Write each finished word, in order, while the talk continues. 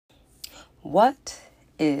What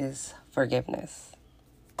is forgiveness?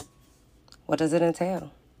 What does it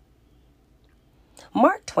entail?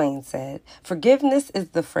 Mark Twain said, "Forgiveness is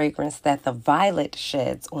the fragrance that the violet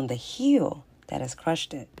sheds on the heel that has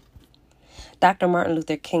crushed it." Dr. Martin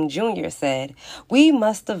Luther King Jr. said, "We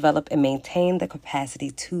must develop and maintain the capacity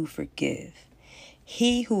to forgive.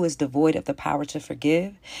 He who is devoid of the power to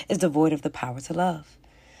forgive is devoid of the power to love."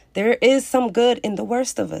 There is some good in the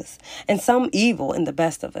worst of us and some evil in the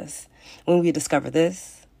best of us. When we discover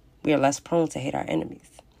this, we are less prone to hate our enemies.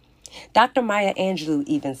 Dr. Maya Angelou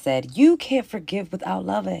even said, "You can't forgive without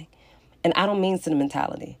loving." And I don't mean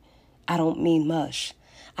sentimentality. I don't mean mush.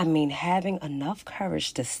 I mean having enough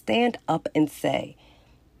courage to stand up and say,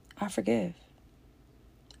 "I forgive.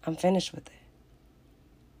 I'm finished with it."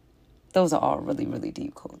 Those are all really, really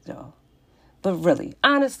deep quotes, y'all. But really,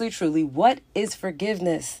 honestly, truly, what is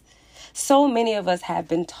forgiveness? So many of us have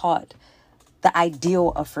been taught the ideal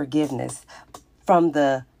of forgiveness from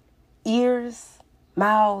the ears,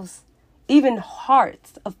 mouths, even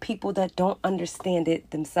hearts of people that don't understand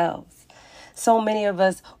it themselves. So many of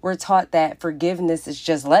us were taught that forgiveness is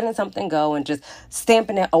just letting something go and just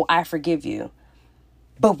stamping it, "Oh, I forgive you."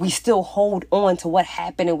 But we still hold on to what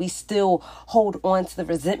happened, and we still hold on to the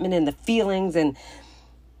resentment and the feelings and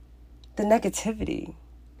the negativity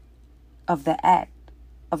of the act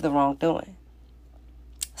of the wrongdoing.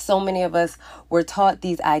 So many of us were taught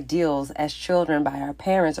these ideals as children by our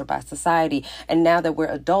parents or by society. And now that we're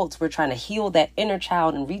adults, we're trying to heal that inner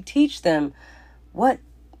child and reteach them what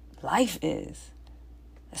life is,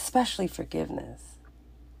 especially forgiveness.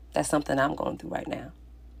 That's something I'm going through right now.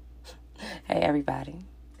 Hey, everybody.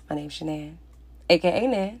 My name's Shanann, a.k.a.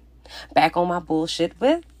 Nan. Back on my bullshit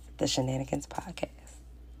with the Shenanigans Podcast.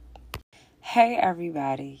 Hey,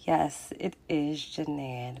 everybody. Yes, it is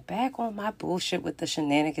Shanann. Back on my bullshit with the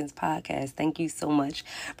Shenanigans Podcast. Thank you so much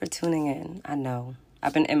for tuning in. I know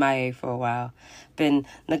I've been MIA for a while. Been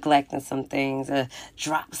neglecting some things,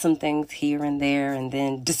 dropped some things here and there, and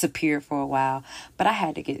then disappeared for a while. But I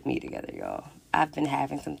had to get me together, y'all. I've been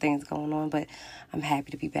having some things going on, but I'm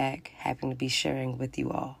happy to be back. Happy to be sharing with you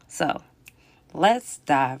all. So, let's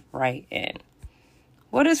dive right in.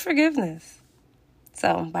 What is forgiveness?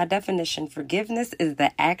 So, by definition, forgiveness is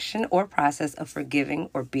the action or process of forgiving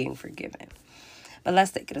or being forgiven. But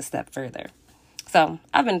let's take it a step further. So,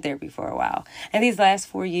 I've been in therapy for a while, and these last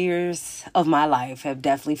 4 years of my life have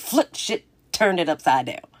definitely flipped shit, turned it upside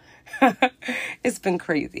down. It's been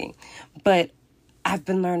crazy. But I've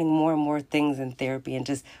been learning more and more things in therapy and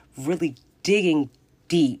just really digging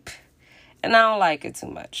deep. And I don't like it too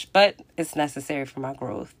much, but it's necessary for my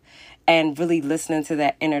growth. And really listening to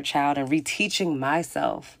that inner child and reteaching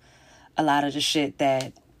myself a lot of the shit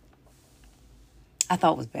that I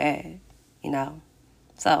thought was bad,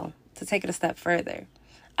 So, to take it a step further,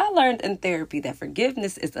 I learned in therapy that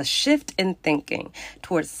forgiveness is a shift in thinking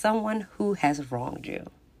towards someone who has wronged you.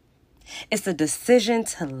 It's a decision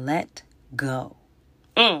to let go.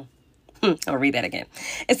 I'll read that again.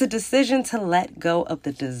 It's a decision to let go of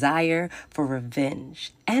the desire for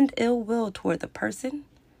revenge and ill will toward the person,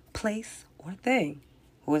 place, or thing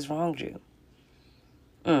who has wronged you.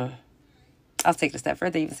 I'll take it a step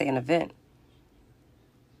further, even say an event.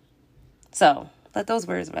 So, let those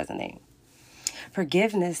words resonate.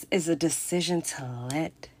 Forgiveness is a decision to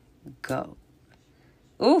let go.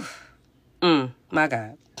 Oof. My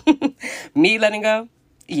God. Me letting go?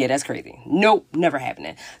 Yeah, that's crazy. Nope, never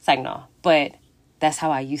happening. It's like, no. But that's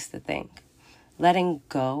how I used to think. Letting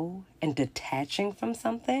go and detaching from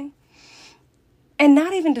something. And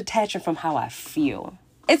not even detaching from how I feel.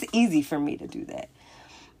 It's easy for me to do that.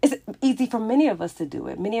 It's easy for many of us to do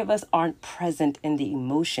it. Many of us aren't present in the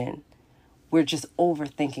emotion. We're just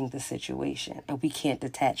overthinking the situation. And we can't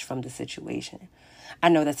detach from the situation. I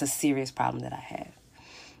know that's a serious problem that I have.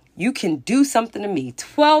 You can do something to me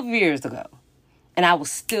 12 years ago. And I will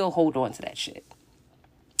still hold on to that shit.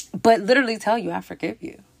 But literally tell you, I forgive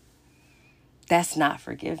you. That's not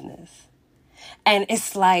forgiveness. And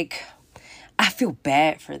it's like, I feel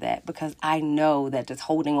bad for that because I know that just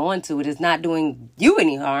holding on to it is not doing you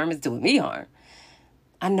any harm. It's doing me harm.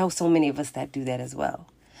 I know so many of us that do that as well.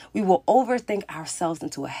 We will overthink ourselves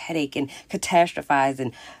into a headache and catastrophize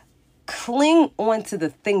and cling on to the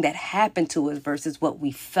thing that happened to us versus what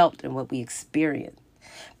we felt and what we experienced.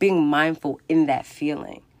 Being mindful in that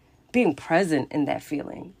feeling. Being present in that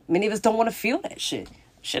feeling. Many of us don't want to feel that shit.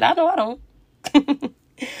 Shit, I know I don't.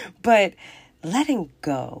 But letting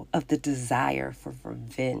go of the desire for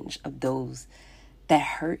revenge of those that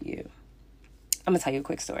hurt you. I'm going to tell you a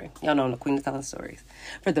quick story. Y'all know I'm the queen of telling stories.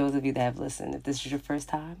 For those of you that have listened, if this is your first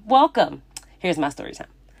time, welcome. Here's my story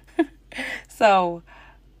time. So,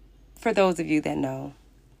 for those of you that know,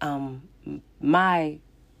 my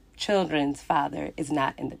children's father is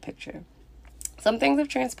not in the picture. Some things have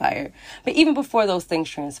transpired, but even before those things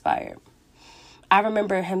transpired, I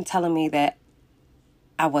remember him telling me that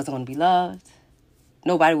I wasn't going to be loved.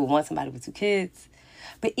 Nobody would want somebody with 2 kids.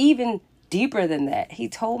 But even deeper than that, he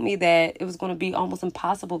told me that it was going to be almost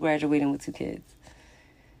impossible graduating with 2 kids.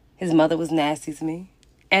 His mother was nasty to me.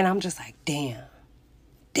 And I'm just like,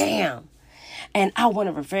 damn. And I want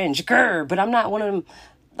a revenge, girl. But I'm not one of them,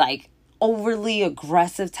 like, overly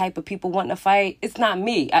aggressive type of people wanting to fight. It's not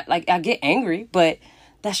me. I get angry, but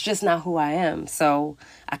that's just not who I am. So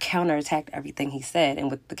I counterattacked everything he said.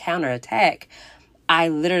 And with the counterattack, I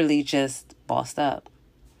literally just bossed up.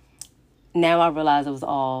 Now I realize it was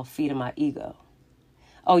all feeding my ego.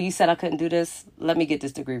 Oh, you said I couldn't do this? Let me get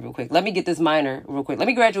this degree real quick. Let me get this minor real quick. Let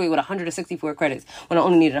me graduate with 164 credits when I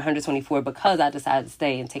only needed 124 because I decided to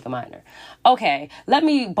stay and take a minor. Okay, let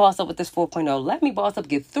me boss up with this 4.0. Let me boss up,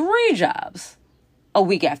 get 3 jobs a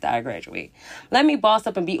week after I graduate. Let me boss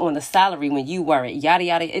up and be on the salary when you weren't. Yada,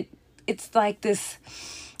 yada. It's like this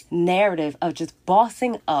narrative of just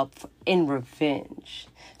bossing up in revenge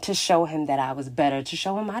to show him that I was better, to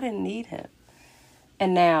show him I didn't need him.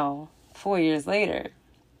 And now, 4 years later,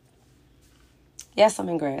 yes, I'm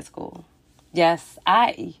in grad school. Yes,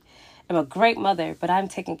 I am a great mother, but I'm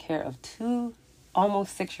taking care of 2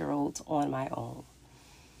 almost 6-year-olds on my own.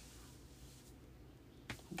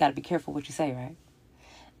 Got to be careful what you say, right?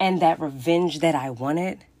 And that revenge that I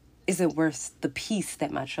wanted isn't worth the peace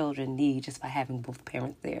that my children need just by having both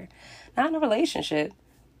parents there. Not in a relationship,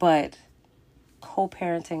 but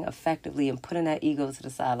co-parenting effectively and putting that ego to the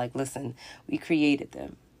side. Like, listen, we created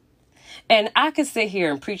them. And I could sit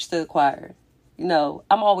here and preach to the choir. You know,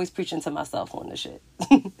 I'm always preaching to myself on this shit.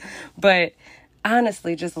 But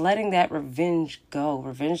honestly, just letting that revenge go.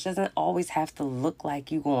 Revenge doesn't always have to look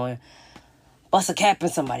like you going bust a cap in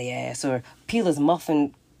somebody's ass or peel his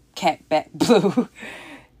muffin cap back blue.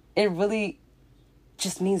 It really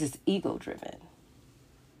just means it's ego-driven.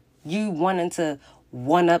 You wanting to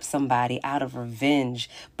one-up somebody out of revenge,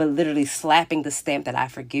 but literally slapping the stamp that I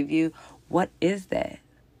forgive you. What is that?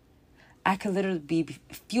 I could literally be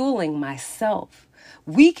fueling myself.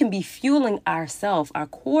 We can be fueling ourselves, our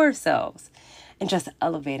core selves, and just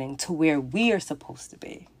elevating to where we are supposed to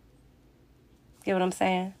be. Get what I'm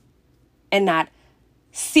saying? And not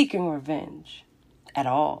seeking revenge at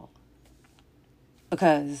all.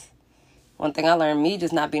 Because one thing I learned, me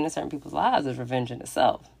just not being in certain people's lives is revenge in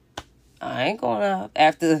itself. I ain't going out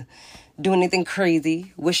after doing anything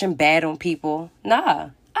crazy, wishing bad on people.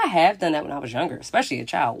 Nah, I have done that when I was younger, especially a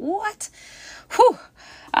child. What? Whew.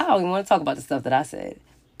 I don't even want to talk about the stuff that I said.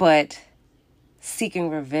 But seeking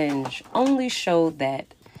revenge only showed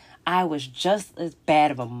that I was just as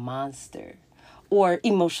bad of a monster or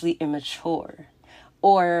emotionally immature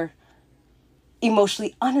or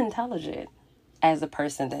emotionally unintelligent as the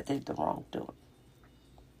person that did the wrongdoing.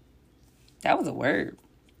 That was a word.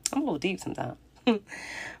 I'm a little deep sometimes.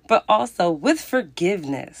 But also with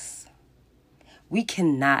forgiveness, we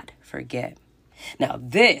cannot forget. Now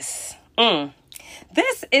this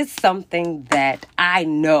is something that I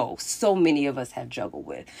know so many of us have juggled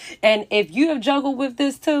with. And if you have juggled with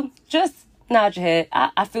this too, just nod your head.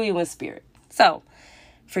 I feel you in spirit. So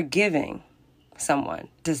forgiving someone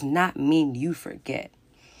does not mean you forget.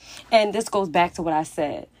 And this goes back to what I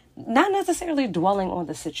said. Not necessarily dwelling on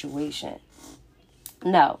the situation.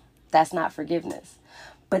 No, that's not forgiveness.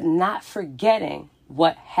 But not forgetting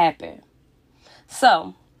what happened.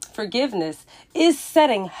 So, forgiveness is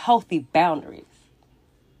setting healthy boundaries.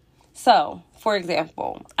 So, for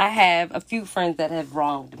example, I have a few friends that have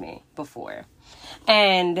wronged me before.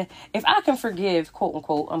 And if I can forgive, quote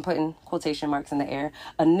unquote, I'm putting quotation marks in the air,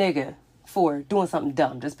 a nigga for doing something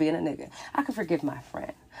dumb, just being a nigga, I can forgive my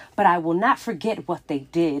friend. But I will not forget what they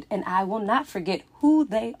did, and I will not forget who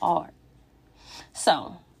they are.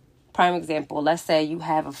 So, prime example, let's say you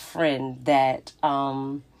have a friend that,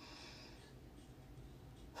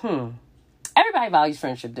 everybody values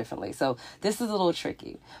friendship differently. So this is a little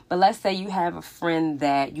tricky. But let's say you have a friend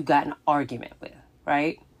that you got in an argument with,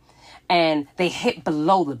 right? And they hit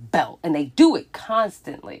below the belt and they do it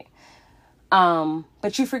constantly.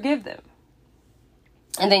 But you forgive them.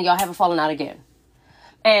 And then y'all have a falling out again.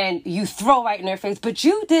 And you throw right in their face, but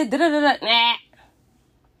you did da-da-da-da. Nah.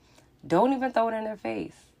 Don't even throw it in their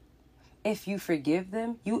face. If you forgive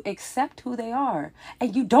them, you accept who they are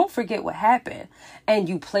and you don't forget what happened and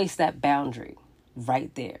you place that boundary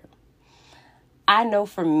right there. I know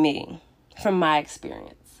for me, from my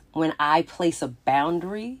experience, when I place a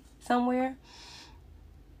boundary somewhere,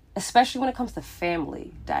 especially when it comes to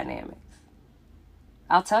family dynamics,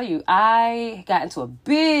 I'll tell you, I got into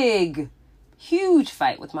a huge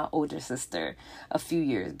fight with my older sister a few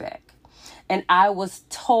years back. And I was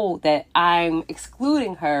told that I'm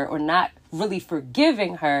excluding her or not really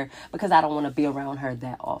forgiving her because I don't want to be around her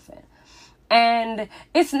that often. And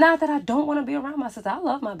it's not that I don't want to be around my sister. I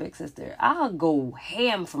love my big sister. I'll go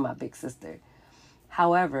ham for my big sister.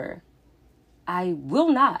 However, I will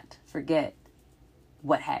not forget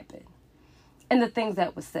what happened and the things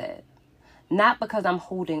that were said. Not because I'm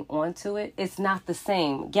holding on to it. It's not the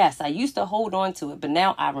same. Yes, I used to hold on to it, but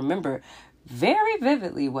now I remember very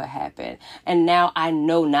vividly what happened. And now I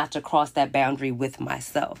know not to cross that boundary with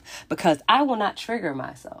myself because I will not trigger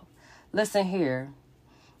myself. Listen here.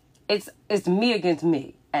 It's me against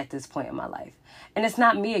me at this point in my life. And it's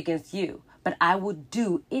not me against you, but I will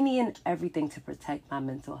do any and everything to protect my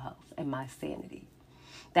mental health and my sanity.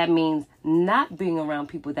 That means not being around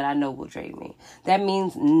people that I know will drain me. That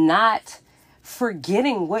means not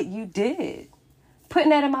forgetting what you did.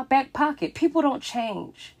 Putting that in my back pocket. People don't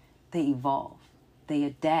change. They evolve. They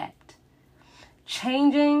adapt.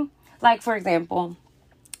 Changing, like for example,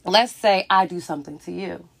 let's say I do something to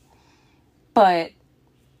you, but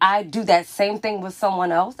I do that same thing with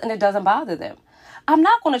someone else and it doesn't bother them. I'm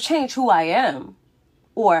not going to change who I am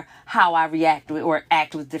or how I react with or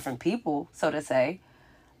act with different people, so to say.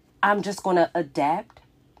 I'm just going to adapt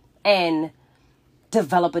and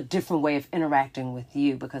develop a different way of interacting with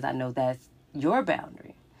you because I know that's your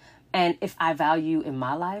boundary. And if I value you in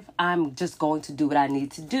my life, I'm just going to do what I need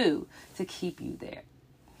to do to keep you there.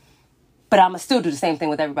 But I'm going to still do the same thing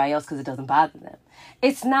with everybody else because it doesn't bother them.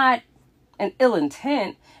 It's not an ill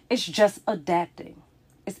intent. It's just adapting.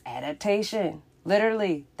 It's adaptation.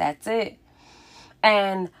 Literally, that's it.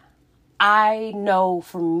 And I know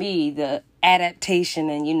for me, the adaptation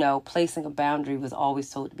and, placing a boundary was always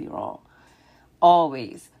told to be wrong.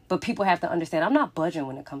 Always. But people have to understand I'm not budging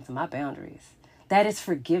when it comes to my boundaries. That is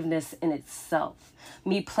forgiveness in itself.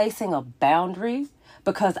 Me placing a boundary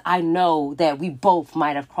because I know that we both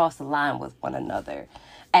might have crossed the line with one another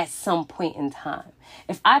at some point in time.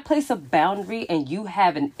 If I place a boundary and you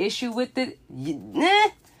have an issue with it,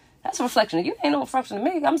 that's a reflection of you. Ain't no reflection of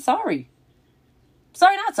me. I'm sorry.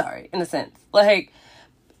 Sorry, not sorry, in a sense. Like,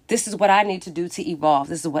 this is what I need to do to evolve.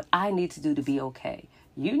 This is what I need to do to be okay.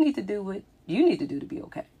 You need to do what you need to do to be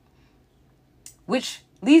okay. Which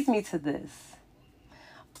leads me to this.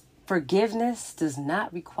 Forgiveness does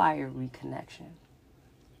not require reconnection.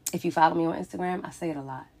 If you follow me on Instagram, I say it a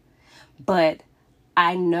lot. But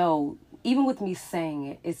I know, even with me saying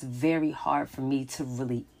it, it's very hard for me to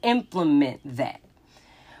really implement that.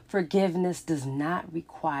 Forgiveness does not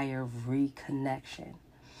require reconnection.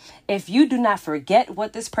 If you do not forget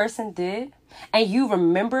what this person did, and you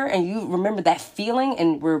remember that feeling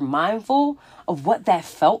and we're mindful of what that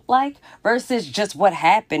felt like versus just what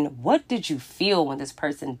happened, what did you feel when this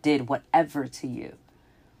person did whatever to you?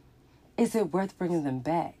 Is it worth bringing them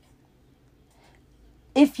back?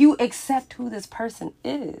 If you accept who this person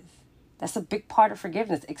is, that's a big part of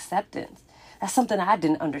forgiveness, acceptance. That's something I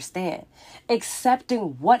didn't understand.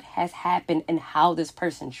 Accepting what has happened and how this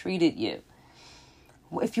person treated you.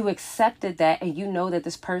 If you accepted that and you know that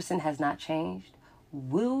this person has not changed,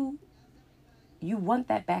 will you want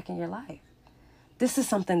that back in your life? This is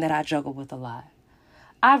something that I juggle with a lot.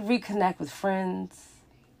 I reconnect with friends,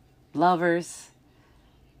 lovers,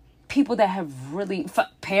 people that have really,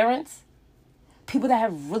 parents, people that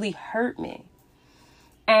have really hurt me.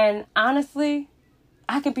 And honestly,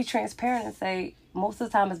 I can be transparent and say most of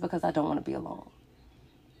the time it's because I don't want to be alone.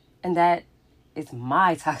 And that is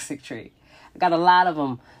my toxic trait. I got a lot of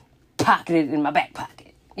them pocketed in my back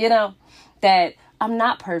pocket, that I'm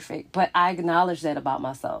not perfect, but I acknowledge that about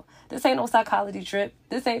myself. This ain't no psychology trip.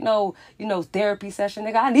 This ain't no, therapy session.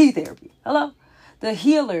 Nigga, I need therapy. Hello? The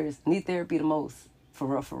healers need therapy the most, for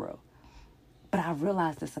real. But I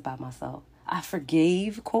realized this about myself. I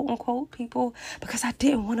forgave, quote unquote, people because I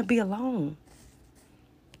didn't want to be alone.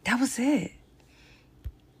 That was it.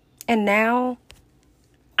 And now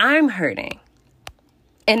I'm hurting.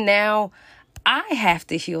 And now I have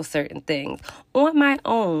to heal certain things on my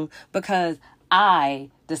own because I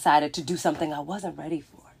decided to do something I wasn't ready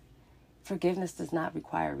for. Forgiveness does not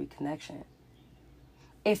require reconnection.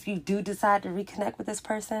 If you do decide to reconnect with this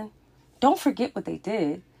person, don't forget what they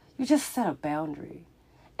did. You just set a boundary.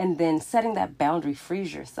 And then setting that boundary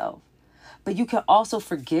frees yourself. But you can also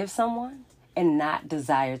forgive someone and not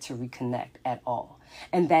desire to reconnect at all.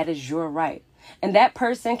 And that is your right. And that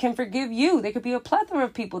person can forgive you. There could be a plethora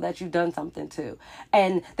of people that you've done something to.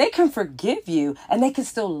 And they can forgive you and they can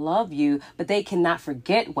still love you, but they cannot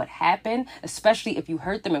forget what happened, especially if you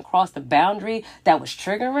hurt them and crossed the boundary that was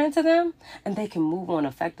triggering to them. And they can move on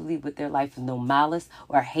effectively with their life with no malice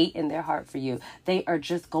or hate in their heart for you. They are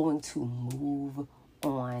just going to move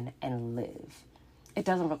on and live. It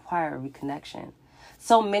doesn't require a reconnection.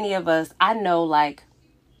 So many of us, I know, like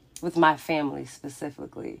with my family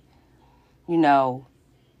specifically, you know,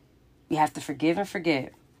 you have to forgive and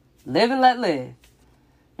forget. Live and let live.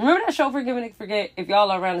 Remember that show, Forgive and Forget? If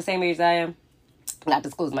y'all are around the same age as I am. Not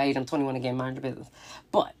disclose my age, I'm 21 again, mind your business.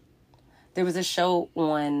 But there was a show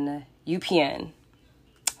on UPN,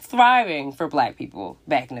 thriving for black people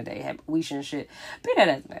back in the day. Had Weisha and shit. Be that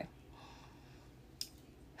as may.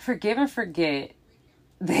 Forgive and Forget,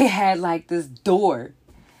 they had like this door.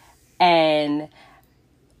 And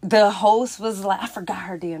the host was like, I forgot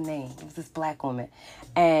her damn name. It was this black woman.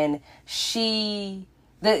 And she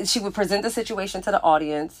would present the situation to the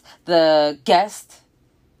audience. The guest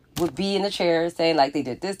would be in the chair saying like they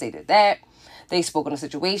did this, they did that. They spoke on the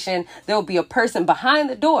situation. There will be a person behind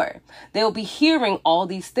the door. They'll be hearing all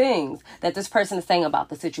these things that this person is saying about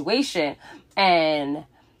the situation. And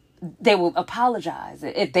they will apologize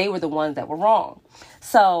if they were the ones that were wrong.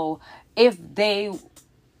 So if the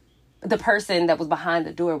person that was behind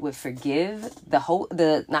the door would forgive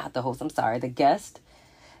the guest,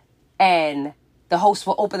 and the host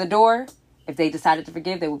will open the door. If they decided to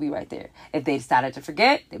forgive, they would be right there. If they decided to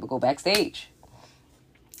forget, they would go backstage.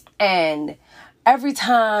 And every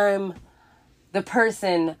time the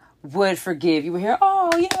person would forgive, you would hear, oh,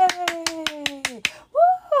 yay,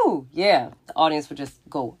 woo, yeah. The audience would just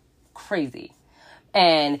go crazy.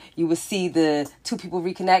 And you would see the two people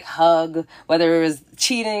reconnect, hug, whether it was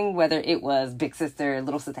cheating, whether it was big sister,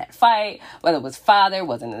 little sister had a fight, whether it was father,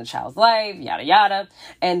 wasn't in the child's life, yada, yada.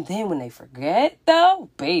 And then when they forget, though,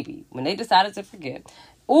 baby, when they decided to forget,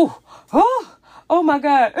 oh my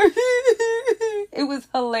God. It was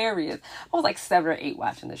hilarious. I was like 7 or 8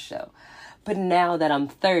 watching this show. But now that I'm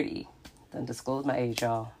 30, don't disclose my age,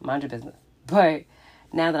 y'all, mind your business. But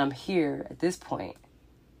now that I'm here at this point,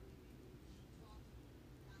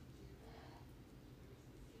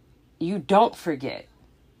 you don't forget.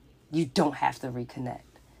 You don't have to reconnect.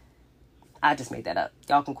 I just made that up.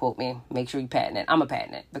 Y'all can quote me. Make sure you patent it. I'm a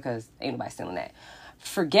patent it because ain't nobody stealing that.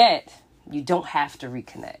 Forget. You don't have to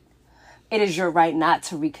reconnect. It is your right not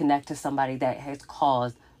to reconnect to somebody that has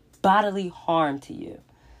caused bodily harm to you.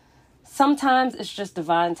 Sometimes it's just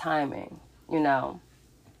divine timing, you know.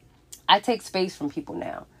 I take space from people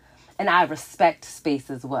now. And I respect space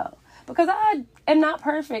as well. Because I am not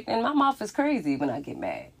perfect and my mouth is crazy when I get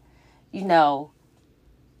mad. You know,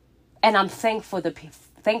 and I'm thankful for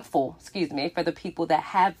the people that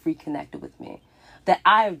have reconnected with me, that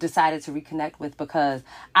I've decided to reconnect with because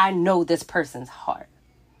I know this person's heart.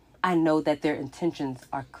 I know that their intentions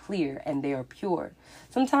are clear and they are pure.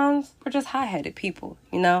 Sometimes we're just high-headed people,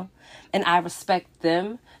 you know, and I respect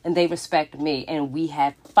them and they respect me, and we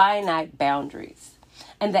have finite boundaries,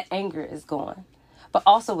 and the anger is gone. But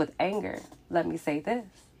also with anger, let me say this.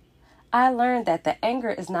 I learned that the anger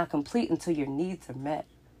is not complete until your needs are met.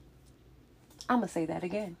 I'm going to say that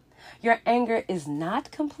again. Your anger is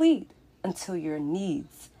not complete until your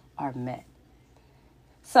needs are met.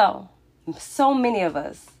 So many of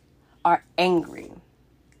us are angry.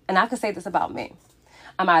 And I can say this about me.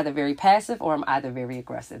 I'm either very passive or I'm either very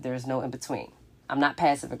aggressive. There is no in between. I'm not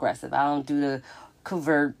passive aggressive. I don't do the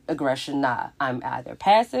covert aggression. Nah, I'm either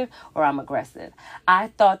passive or I'm aggressive. I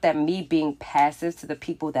thought that me being passive to the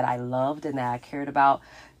people that I loved and that I cared about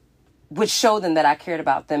would show them that I cared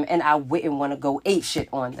about them and I wouldn't want to go ape shit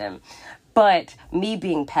on them. But me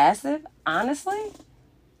being passive, honestly,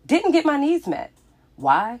 didn't get my needs met.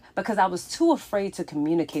 Why? Because I was too afraid to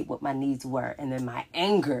communicate what my needs were. And then my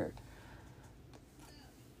anger,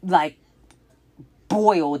 like,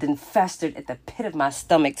 boiled and festered at the pit of my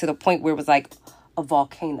stomach to the point where it was like a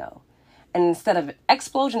volcano. And instead of an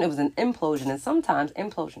explosion, it was an implosion. And sometimes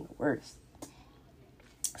implosion are worse.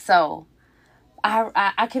 So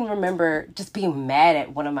I can remember just being mad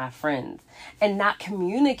at one of my friends and not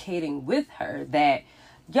communicating with her that,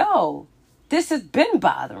 yo, this has been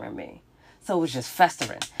bothering me. So it was just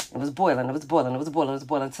festering. It was boiling. It was boiling. It was boiling. It was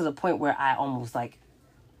boiling to the point where I almost I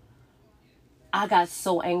got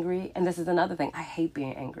so angry. And this is another thing. I hate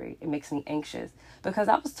being angry. It makes me anxious because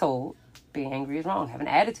I was told being angry is wrong. Having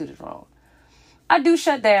an attitude is wrong. I do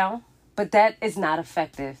shut down, but that is not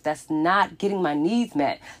effective. That's not getting my needs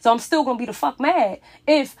met. So I'm still going to be the fuck mad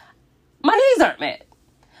if my needs aren't met.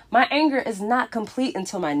 My anger is not complete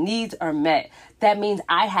until my needs are met. That means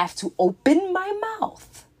I have to open my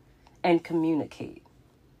mouth and communicate.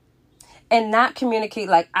 And not communicate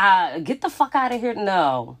like, get the fuck out of here.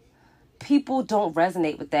 No. People don't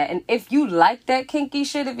resonate with that. And if you like that kinky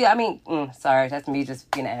shit, sorry, that's me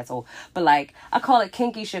just being an asshole. But like, I call it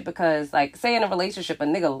kinky shit because like, say in a relationship, a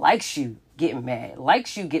nigga likes you getting mad,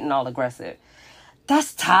 likes you getting all aggressive.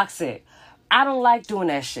 That's toxic. I don't like doing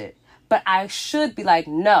that shit. But I should be like,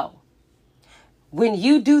 no. When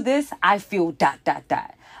you do this, I feel ...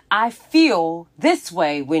 I feel this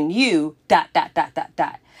way when you ...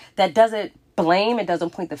 That doesn't blame. It doesn't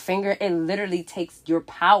point the finger. It literally takes your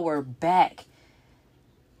power back.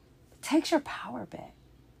 It takes your power back.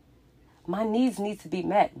 My needs need to be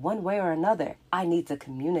met one way or another. I need to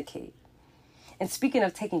communicate. And speaking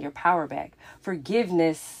of taking your power back,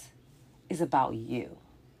 forgiveness is about you.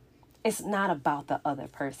 It's not about the other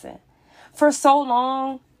person. For so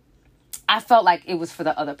long, I felt like it was for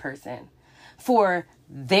the other person, for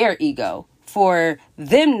their ego, for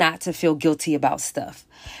them not to feel guilty about stuff.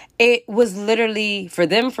 It was literally for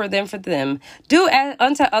them. Do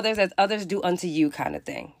unto others as others do unto you kind of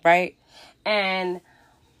thing, right? And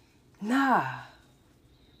that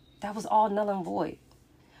was all null and void.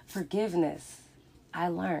 Forgiveness, I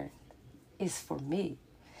learned, is for me.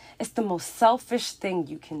 It's the most selfish thing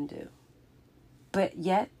you can do. But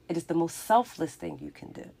yet, it is the most selfless thing you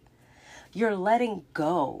can do. You're letting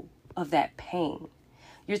go of that pain.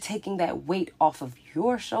 You're taking that weight off of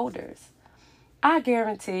your shoulders. I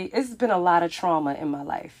guarantee it's been a lot of trauma in my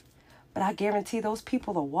life. But I guarantee those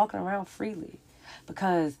people are walking around freely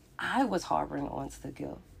because I was harboring onto the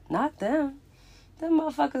guilt. Not them. Them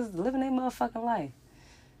motherfuckers living their motherfucking life.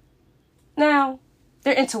 Now,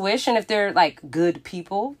 their intuition, if they're like good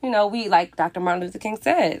people, we, like Dr. Martin Luther King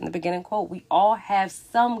said in the beginning quote, we all have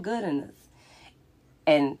some good in us.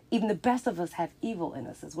 And even the best of us have evil in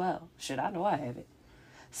us as well. Shit, I know I have it.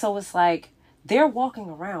 So it's like they're walking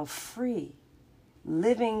around free,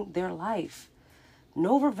 living their life.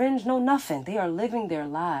 No revenge, no nothing. They are living their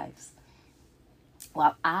lives.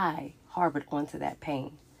 While I harbored onto that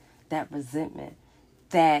pain, that resentment,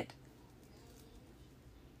 that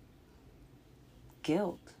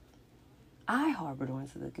guilt. I harbored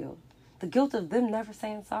onto the guilt. The guilt of them never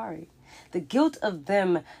saying sorry. The guilt of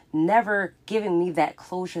them never giving me that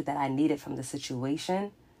closure that I needed from the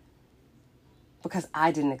situation because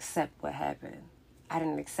I didn't accept what happened. I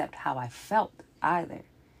didn't accept how I felt either.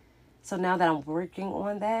 So now that I'm working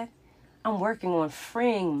on that, I'm working on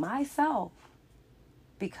freeing myself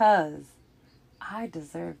because I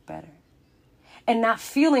deserve better. And not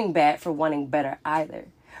feeling bad for wanting better either.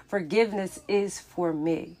 Forgiveness is for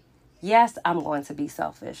me. Yes, I'm going to be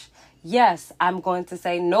selfish. Yes, I'm going to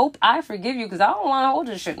say, nope, I forgive you because I don't want to hold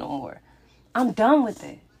this shit no more. I'm done with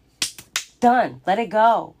it. Done. Let it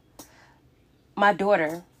go. My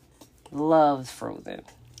daughter loves Frozen.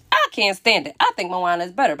 I can't stand it. I think Moana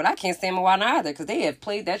is better, but I can't stand Moana either because they have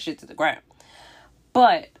played that shit to the ground.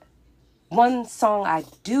 But one song I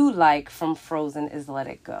do like from Frozen is Let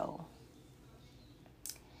It Go.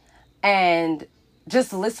 And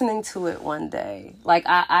just listening to it one day, like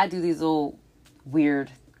I do these little weird,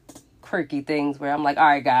 quirky things where I'm like, all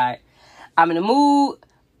right, God, I'm in the mood.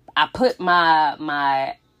 I put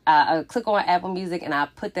I click on Apple Music and I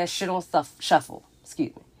put that shit on shuffle.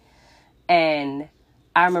 Excuse me. And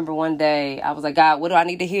I remember one day I was like, God, what do I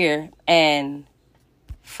need to hear? And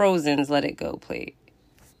Frozen's Let It Go played.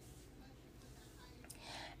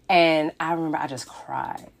 And I remember I just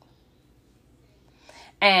cried.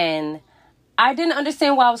 And I didn't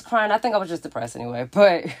understand why I was crying. I think I was just depressed anyway.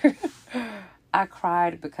 But I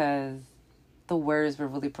cried because the words were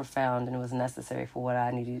really profound and it was necessary for what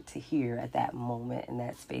I needed to hear at that moment, in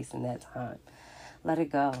that space, in that time. Let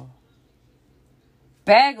it go.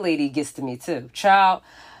 Bag Lady gets to me too. Child,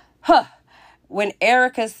 when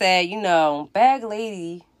Erica said, Bag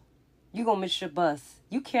Lady, you gonna miss your bus.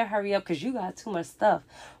 You can't hurry up because you got too much stuff.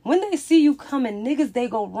 When they see you coming, niggas, they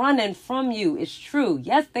go running from you. It's true.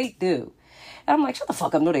 Yes, they do. And I'm like, shut the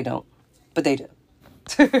fuck up. No, they don't. But they do.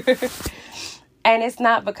 And it's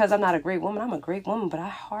not because I'm not a great woman. I'm a great woman, but I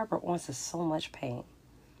harbor onto so much pain.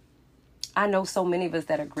 I know so many of us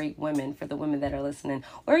that are great women, for the women that are listening,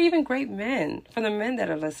 or even great men for the men that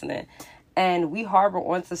are listening. And we harbor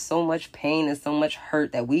onto so much pain and so much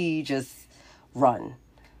hurt that we just run.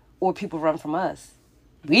 Or people run from us.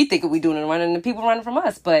 We think we doing it running and people running from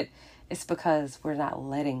us, but it's because we're not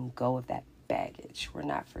letting go of that baggage. We're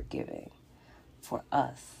not forgiving for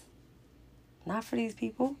us. Not for these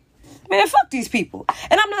people. Man, fuck these people.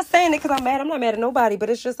 And I'm not saying it because I'm mad. I'm not mad at nobody,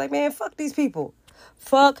 but it's just like, man, fuck these people.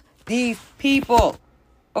 Fuck these people.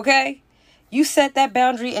 Okay? You set that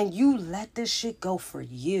boundary and you let this shit go for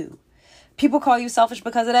you. People call you selfish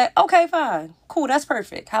because of that. Okay, fine. Cool, that's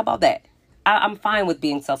perfect. How about that? I'm fine with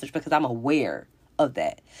being selfish because I'm aware of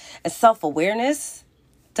that. And self-awareness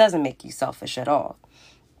doesn't make you selfish at all.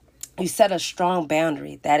 You set a strong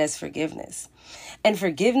boundary. That is forgiveness. And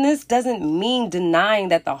forgiveness doesn't mean denying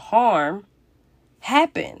that the harm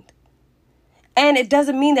happened. And it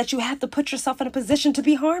doesn't mean that you have to put yourself in a position to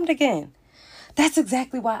be harmed again. That's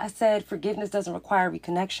exactly why I said forgiveness doesn't require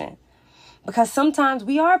reconnection. Because sometimes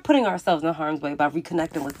we are putting ourselves in harm's way by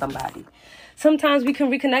reconnecting with somebody. Sometimes we can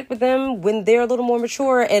reconnect with them when they're a little more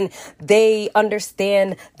mature and they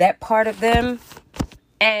understand that part of them.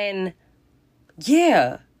 And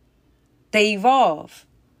yeah, they evolve.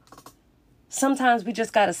 Sometimes we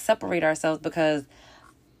just got to separate ourselves because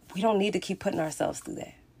we don't need to keep putting ourselves through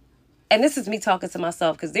that. And this is me talking to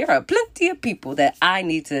myself because there are plenty of people that I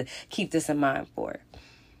need to keep this in mind for.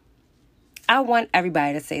 I want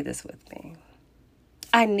everybody to say this with me.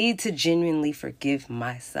 I need to genuinely forgive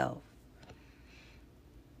myself.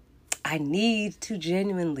 I need to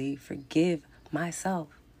genuinely forgive myself.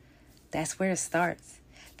 That's where it starts.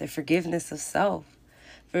 The forgiveness of self.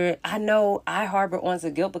 For I know I harbor ounce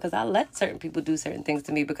of guilt because I let certain people do certain things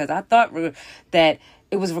to me because I thought that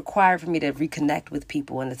it was required for me to reconnect with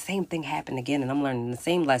people. And the same thing happened again. And I'm learning the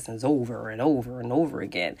same lessons over and over and over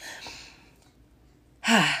again.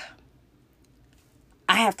 I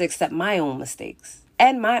have to accept my own mistakes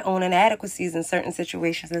and my own inadequacies in certain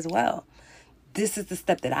situations as well. This is the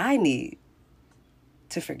step that I need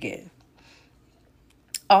to forgive.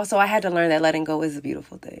 Also, I had to learn that letting go is a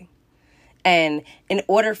beautiful thing. And in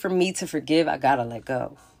order for me to forgive, I gotta let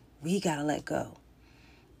go. We gotta let go.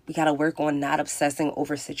 We gotta work on not obsessing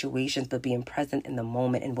over situations, but being present in the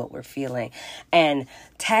moment and what we're feeling. And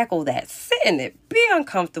tackle that. Sit in it. Be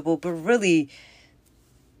uncomfortable, but really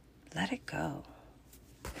let it go.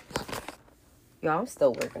 Y'all, I'm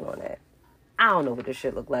still working on that. I don't know what this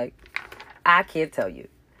shit look like. I can't tell you.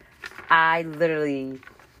 I literally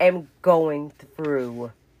am going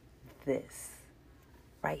through this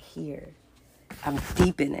right here. I'm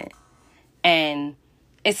deep in it. And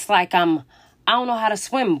it's like I don't know how to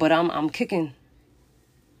swim, but I'm kicking.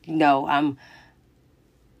 You know, I'm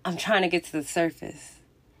trying to get to the surface.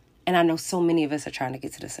 And I know so many of us are trying to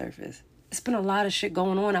get to the surface. It's been a lot of shit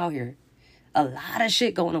going on out here. A lot of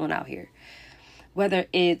shit going on out here. Whether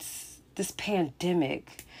it's this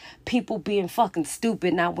pandemic, people being fucking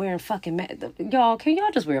stupid, not wearing fucking masks. Y'all, can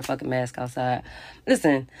y'all just wear a fucking mask outside?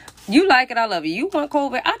 Listen, you like it, I love you. You want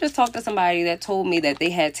COVID? I just talked to somebody that told me that they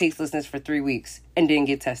had tastelessness for 3 weeks and didn't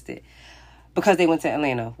get tested because they went to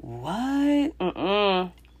Atlanta. What?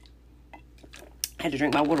 I had to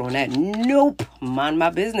drink my water on that. Nope. Mind my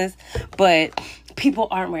business. But people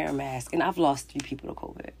aren't wearing masks, and I've lost 3 people to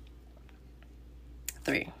COVID.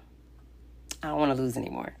 3. I don't want to lose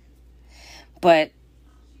anymore. But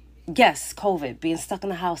yes, COVID, being stuck in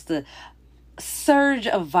the house, the surge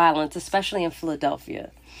of violence, especially in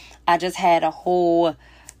Philadelphia. I just had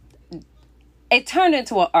it turned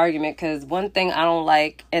into an argument because one thing I don't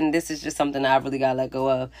like, and this is just something I really got to let go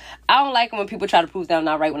of. I don't like it when people try to prove that I'm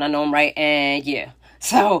not right when I know I'm right. And yeah,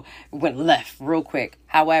 so it went left real quick.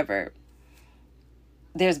 However,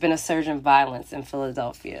 there's been a surge in violence in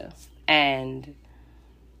Philadelphia. And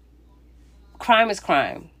crime is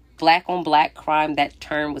crime. Black on black crime, that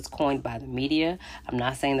term was coined by the media. I'm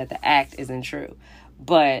not saying that the act isn't true,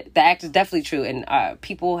 but the act is definitely true.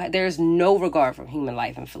 And there's no regard for human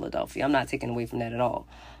life in Philadelphia. I'm not taking away from that at all.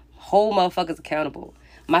 Whole motherfuckers accountable.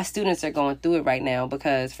 My students are going through it right now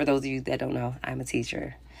because, for those of you that don't know, I'm a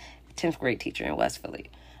teacher, 10th grade teacher in West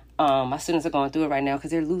Philly. My students are going through it right now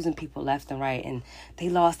because they're losing people left and right. And they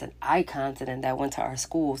lost an icon to them that went to our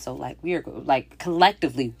school. So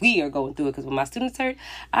collectively, we are going through it because when my students hurt,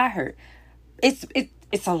 I hurt. It's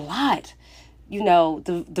a lot. You know,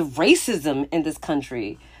 the racism in this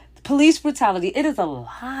country, the police brutality, it is a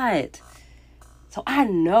lot. So I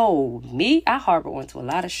know I harbor onto a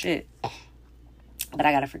lot of shit, but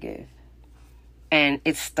I got to forgive. And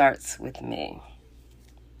it starts with me.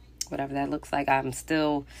 Whatever that looks like, I'm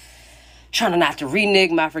still trying not to renege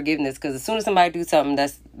my forgiveness because as soon as somebody do something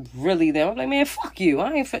that's really them, I'm like, man, fuck you.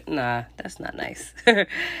 I ain't fit. Nah, that's not nice.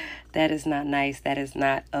 That is not nice. That is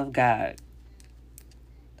not of God.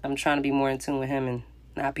 I'm trying to be more in tune with him and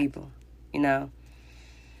not people, you know?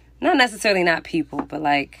 Not necessarily not people, but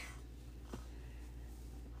like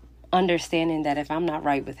understanding that if I'm not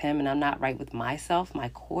right with him and I'm not right with myself, my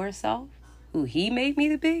core self, who he made me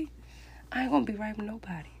to be, I ain't gonna be right with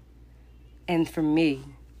nobody. And for me,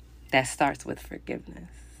 that starts with forgiveness.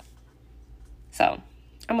 So,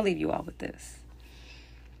 I'm going to leave you all with this.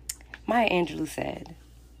 Maya Angelou said,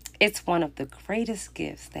 it's one of the greatest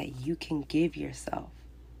gifts that you can give yourself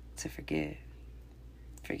to forgive.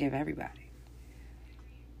 Forgive everybody.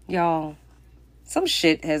 Y'all, some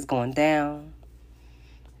shit has gone down.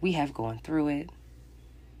 We have gone through it.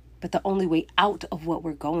 But the only way out of what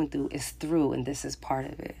we're going through is through, and this is part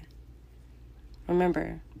of it.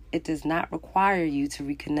 Remember, it does not require you to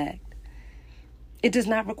reconnect. It does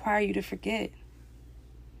not require you to forget.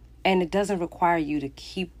 And it doesn't require you to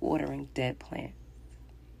keep watering dead plants.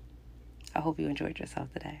 I hope you enjoyed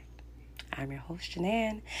yourself today. I'm your host,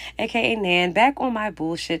 Shanann, aka Nan, back on my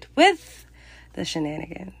bullshit with the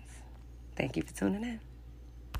shenanigans. Thank you for tuning in.